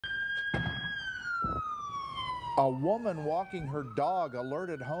A woman walking her dog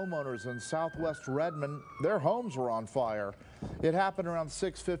alerted homeowners in southwest Redmond their homes were on fire. It happened around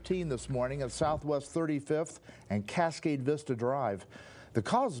 6:15 this morning at Southwest 35th and Cascade Vista Drive. The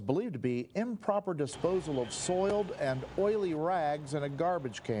cause is believed to be improper disposal of soiled and oily rags in a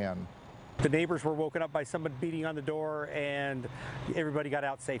garbage can. The neighbors were woken up by someone beating on the door, and everybody got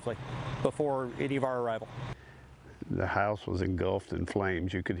out safely before any of our arrival. The house was engulfed in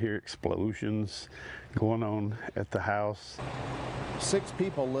flames. You could hear explosions going on at the house. 6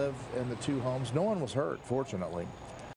 people live in the 2 homes. No one was hurt, fortunately.